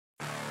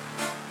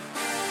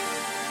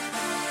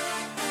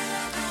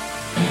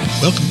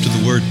Welcome to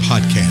the Word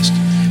Podcast.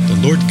 The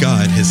Lord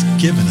God has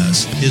given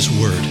us His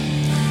Word.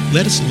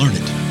 Let us learn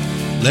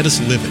it. Let us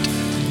live it.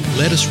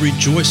 Let us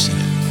rejoice in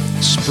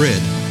it.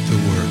 Spread the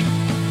Word.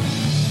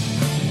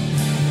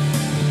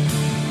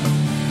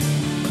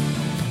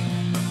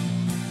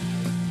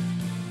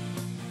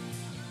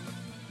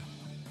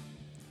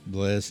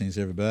 Blessings,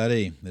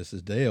 everybody. This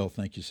is Dale.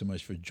 Thank you so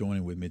much for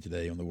joining with me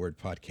today on the Word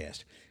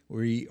Podcast.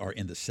 We are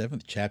in the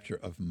 7th chapter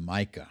of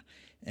Micah.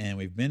 And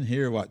we've been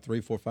here, 3,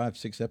 4, 5,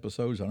 6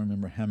 episodes? I don't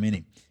remember how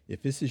many.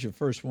 If this is your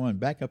first one,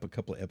 back up a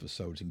couple of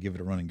episodes and give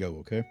it a run and go,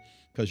 okay?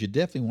 Because you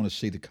definitely want to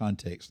see the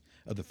context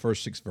of the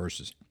first 6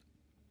 verses.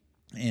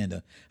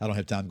 And I don't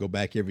have time to go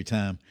back every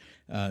time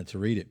to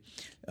read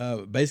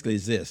it. Basically,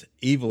 it's this.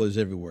 Evil is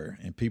everywhere,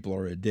 and people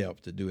are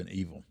adept at doing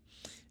evil.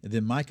 And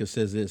then Micah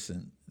says this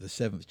in the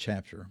 7th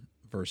chapter,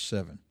 verse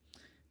 7.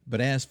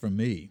 But as for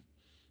me,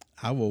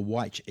 I will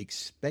watch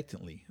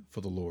expectantly for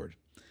the Lord.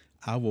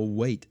 I will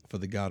wait for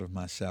the God of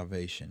my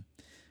salvation.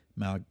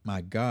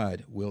 My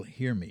God will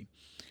hear me.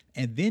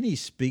 And then he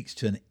speaks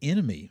to an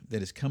enemy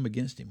that has come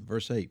against him.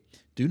 Verse 8,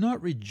 do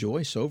not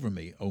rejoice over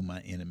me, O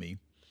my enemy.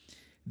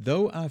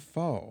 Though I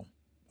fall,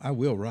 I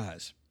will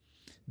rise.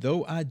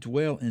 Though I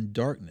dwell in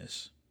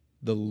darkness,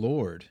 the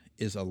Lord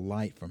is a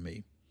light for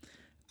me.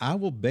 I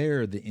will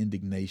bear the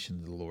indignation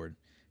of the Lord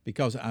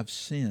because I've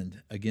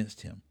sinned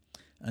against him,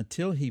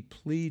 until he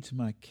pleads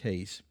my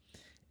case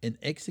and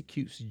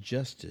executes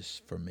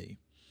justice for me.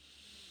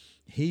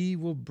 He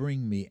will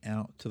bring me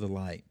out to the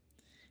light,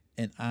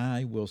 and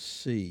I will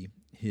see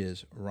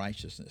his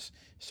righteousness.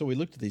 So we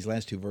looked at these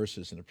last 2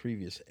 verses in a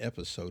previous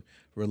episode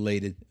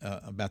related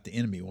about the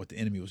enemy and what the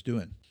enemy was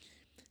doing.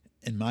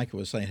 And Micah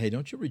was saying, hey,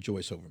 don't you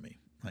rejoice over me,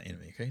 my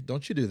enemy, okay?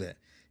 Don't you do that.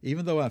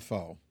 Even though I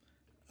fall,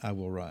 I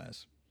will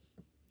rise.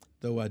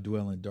 Though I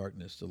dwell in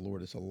darkness, the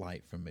Lord is a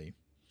light for me.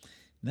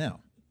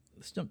 Now,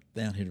 let's jump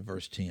down here to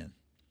verse 10.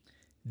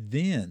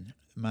 Then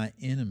my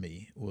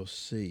enemy will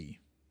see,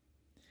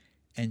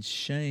 and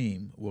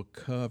shame will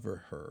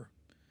cover her,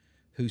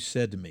 who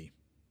said to me,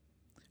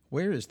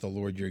 where is the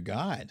Lord your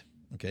God?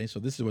 Okay,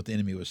 so this is what the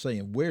enemy was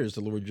saying. Where is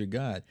the Lord your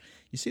God?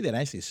 You see that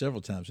actually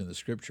several times in the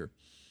scripture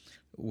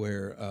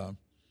where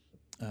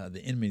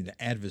the enemy, the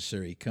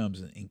adversary,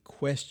 comes and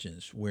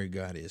questions where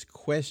God is,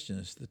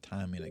 questions the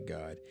timing of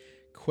God,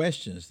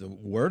 questions the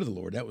word of the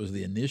Lord. That was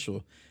the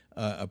initial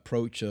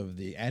approach of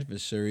the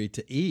adversary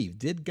to Eve.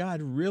 Did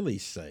God really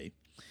say?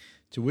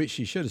 To which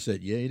she should have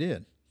said, yeah, he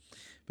did.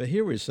 But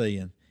here we're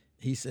saying,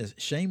 he says,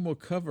 shame will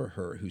cover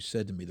her who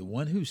said to me, the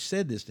one who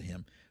said this to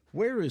him,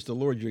 where is the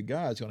Lord your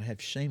God? Is going to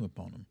have shame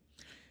upon him.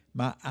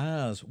 My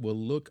eyes will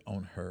look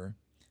on her.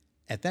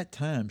 At that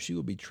time, she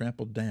will be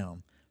trampled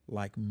down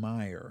like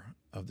mire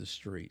of the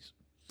streets.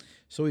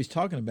 So he's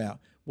talking about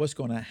what's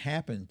going to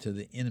happen to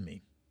the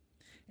enemy.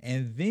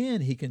 And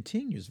then he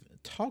continues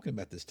talking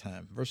about this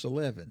time. Verse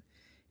 11,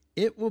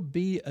 it will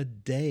be a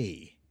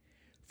day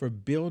for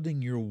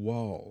building your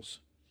walls.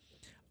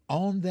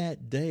 On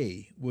that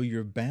day will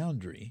your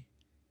boundary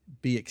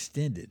be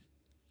extended.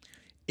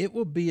 It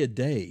will be a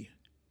day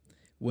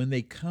when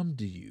they come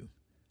to you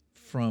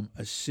from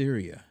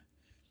Assyria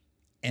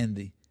and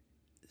the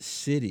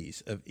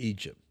cities of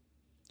Egypt,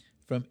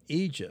 from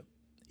Egypt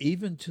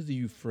even to the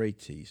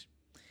Euphrates,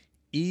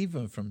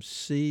 even from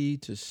sea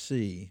to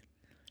sea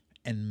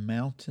and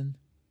mountain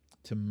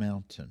to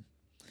mountain.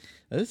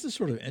 Now, this is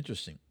sort of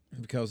interesting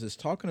because it's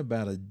talking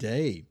about a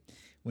day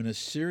when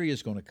Assyria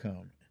is going to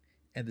come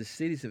and the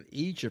cities of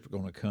Egypt are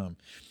going to come.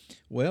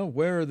 Well,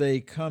 where are they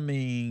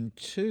coming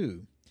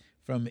to?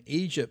 From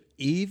Egypt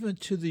even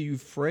to the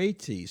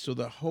Euphrates, so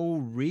the whole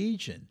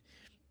region,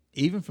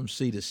 even from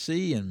sea to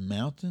sea and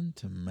mountain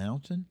to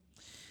mountain.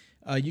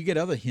 You get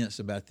other hints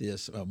about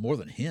this, more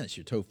than hints,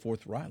 you're told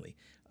forthrightly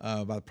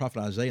by the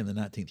prophet Isaiah in the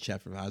 19th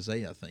chapter of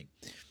Isaiah, I think,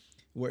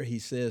 where he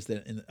says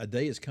that a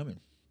day is coming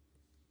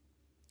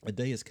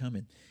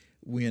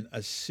when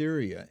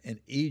Assyria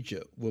and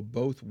Egypt will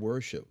both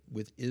worship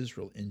with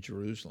Israel in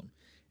Jerusalem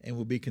and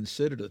will be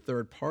considered a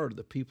third part of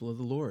the people of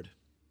the Lord.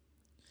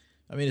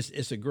 I mean,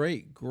 it's a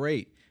great,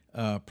 great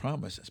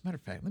promise. As a matter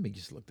of fact, let me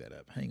just look that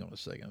up. Hang on a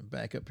second.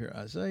 Back up here.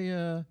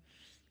 Isaiah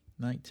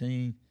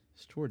 19.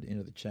 It's toward the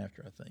end of the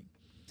chapter, I think.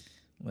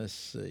 Let's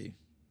see.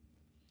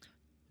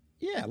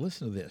 Yeah,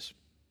 listen to this.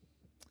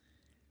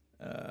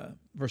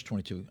 Verse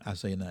 22,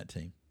 Isaiah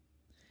 19.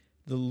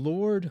 The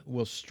Lord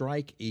will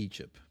strike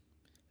Egypt,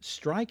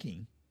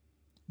 striking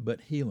but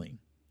healing.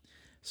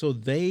 So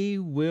they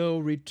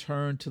will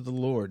return to the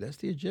Lord. That's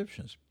the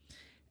Egyptians.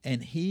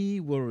 And he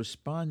will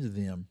respond to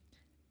them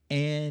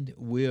and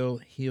will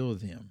heal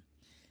them.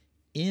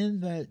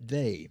 In that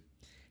day,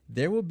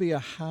 there will be a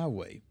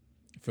highway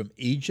from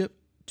Egypt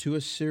to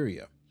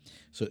Assyria.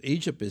 So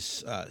Egypt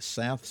is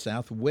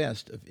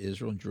southwest of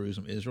Israel, and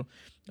Jerusalem, Israel.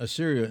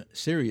 Syria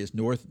is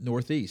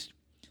northeast.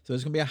 So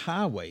there's going to be a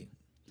highway.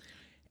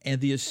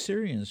 And the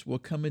Assyrians will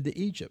come into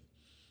Egypt,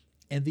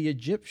 and the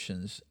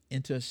Egyptians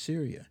into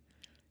Assyria.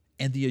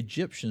 And the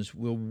Egyptians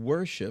will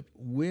worship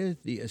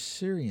with the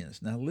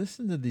Assyrians. Now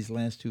listen to these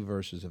last 2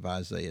 verses of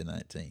Isaiah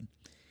 19.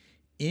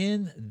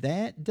 In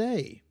that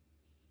day,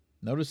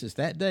 Notice it's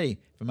that day.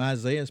 From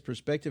Isaiah's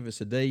perspective, it's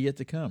a day yet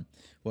to come.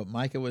 What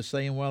Micah was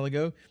saying a while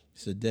ago,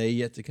 it's a day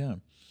yet to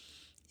come.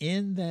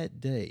 In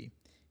that day,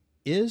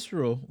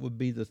 Israel would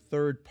be the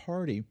third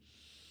party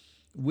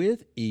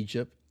with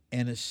Egypt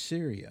and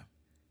Assyria,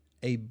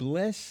 a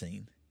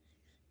blessing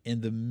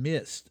in the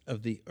midst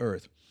of the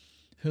earth,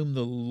 whom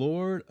the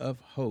Lord of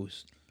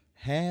hosts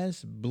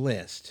has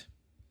blessed.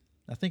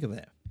 Now think of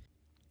that.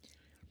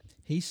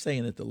 He's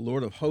saying that the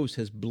Lord of hosts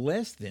has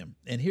blessed them.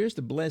 And here's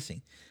the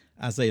blessing.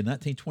 Isaiah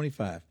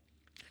 19:25.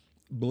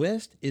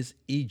 Blessed is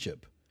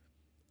Egypt,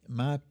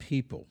 my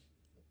people,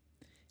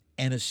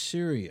 and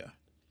Assyria,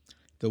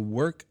 the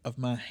work of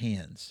my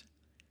hands,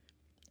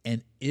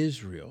 and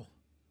Israel,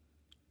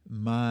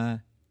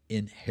 my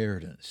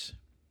inheritance.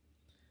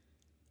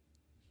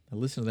 Now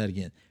listen to that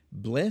again.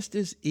 Blessed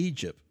is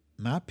Egypt,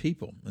 my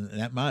people, and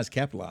that my is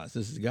capitalized.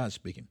 This is God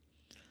speaking.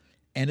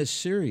 And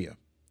Assyria,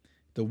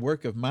 the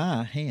work of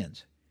my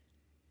hands,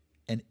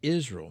 and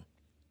Israel,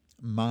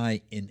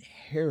 my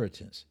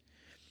inheritance.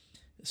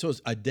 So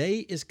a day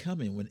is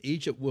coming when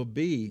Egypt will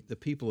be the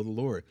people of the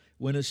Lord,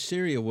 when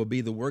Assyria will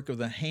be the work of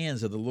the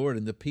hands of the Lord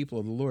and the people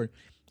of the Lord,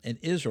 and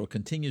Israel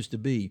continues to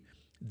be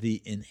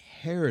the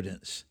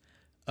inheritance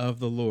of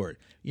the Lord.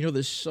 You know,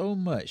 there's so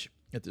much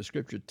that the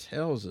Scripture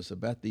tells us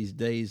about these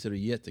days that are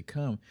yet to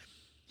come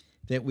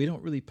that we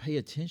don't really pay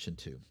attention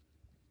to,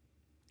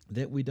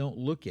 that we don't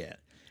look at.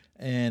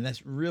 And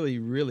that's really,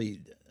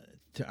 really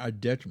to our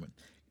detriment.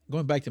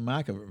 Going back to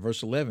Micah,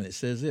 verse 11, it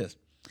says this,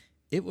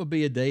 it will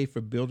be a day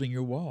for building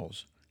your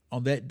walls.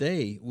 On that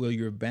day will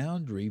your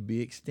boundary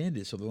be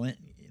extended. So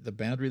the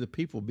boundary of the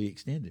people will be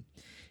extended.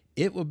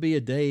 It will be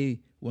a day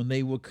when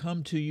they will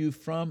come to you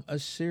from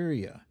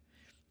Assyria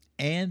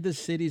and the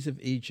cities of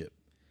Egypt,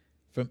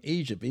 from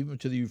Egypt even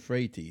to the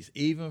Euphrates,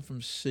 even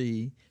from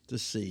sea to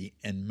sea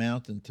and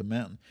mountain to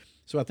mountain.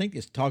 So I think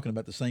it's talking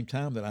about the same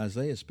time that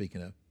Isaiah is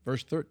speaking of.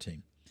 Verse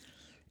 13,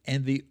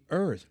 and the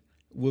earth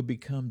will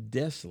become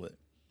desolate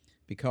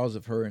because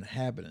of her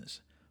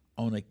inhabitants,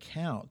 on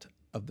account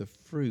of the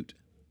fruit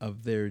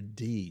of their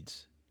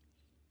deeds.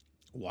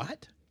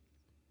 What?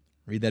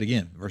 Read that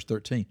again, verse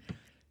 13.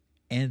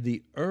 And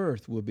the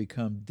earth will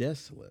become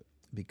desolate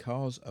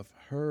because of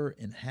her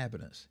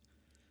inhabitants,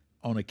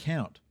 on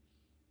account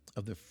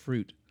of the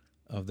fruit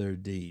of their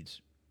deeds.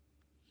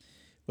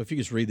 Well, if you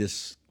just read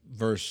this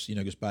verse,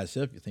 just by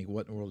itself, you think,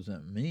 what in the world does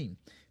that mean?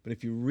 But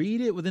if you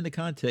read it within the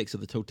context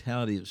of the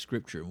totality of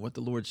Scripture and what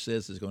the Lord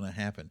says is going to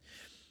happen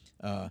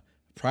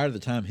prior to the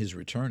time He's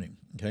returning,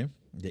 okay,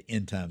 the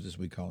end times as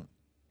we call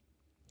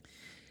it,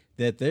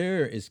 that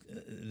there is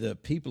the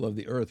people of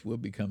the earth will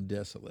become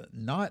desolate.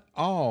 Not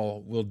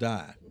all will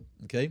die,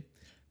 okay,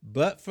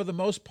 but for the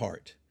most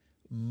part,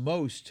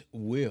 most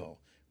will.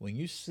 When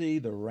you see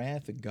the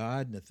wrath of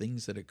God and the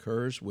things that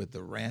occurs with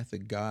the wrath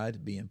of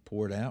God being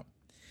poured out,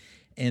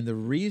 and the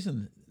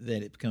reason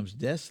that it becomes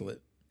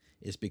desolate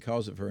is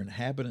because of her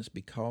inhabitants,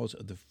 because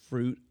of the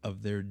fruit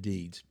of their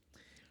deeds,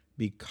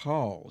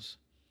 because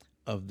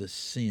of the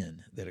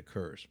sin that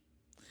occurs.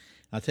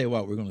 I'll tell you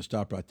what, we're going to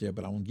stop right there,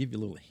 but I want to give you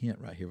a little hint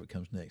right here what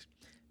comes next.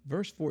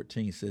 Verse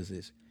 14 says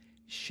this,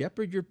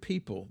 shepherd your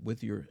people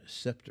with your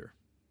scepter.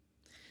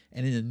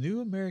 And in the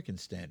New American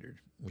Standard,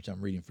 which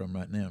I'm reading from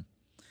right now,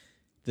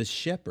 the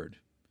shepherd,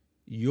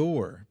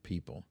 your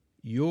people,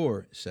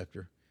 your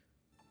scepter,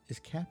 is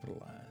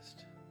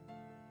capitalized.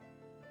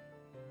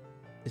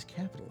 It's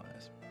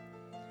capitalized.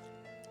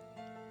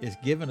 It's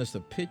given us a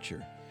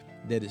picture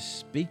that is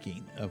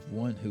speaking of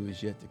one who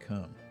is yet to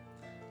come,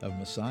 of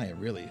Messiah,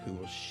 really, who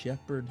will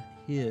shepherd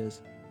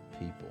his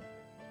people.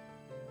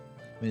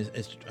 I mean,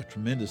 it's a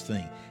tremendous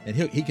thing. And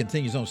he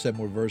continues on 7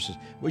 more verses,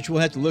 which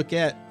we'll have to look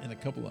at in a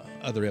couple of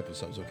other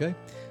episodes, okay?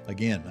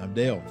 Again, I'm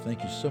Dale.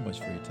 Thank you so much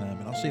for your time,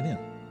 and I'll see you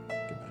then.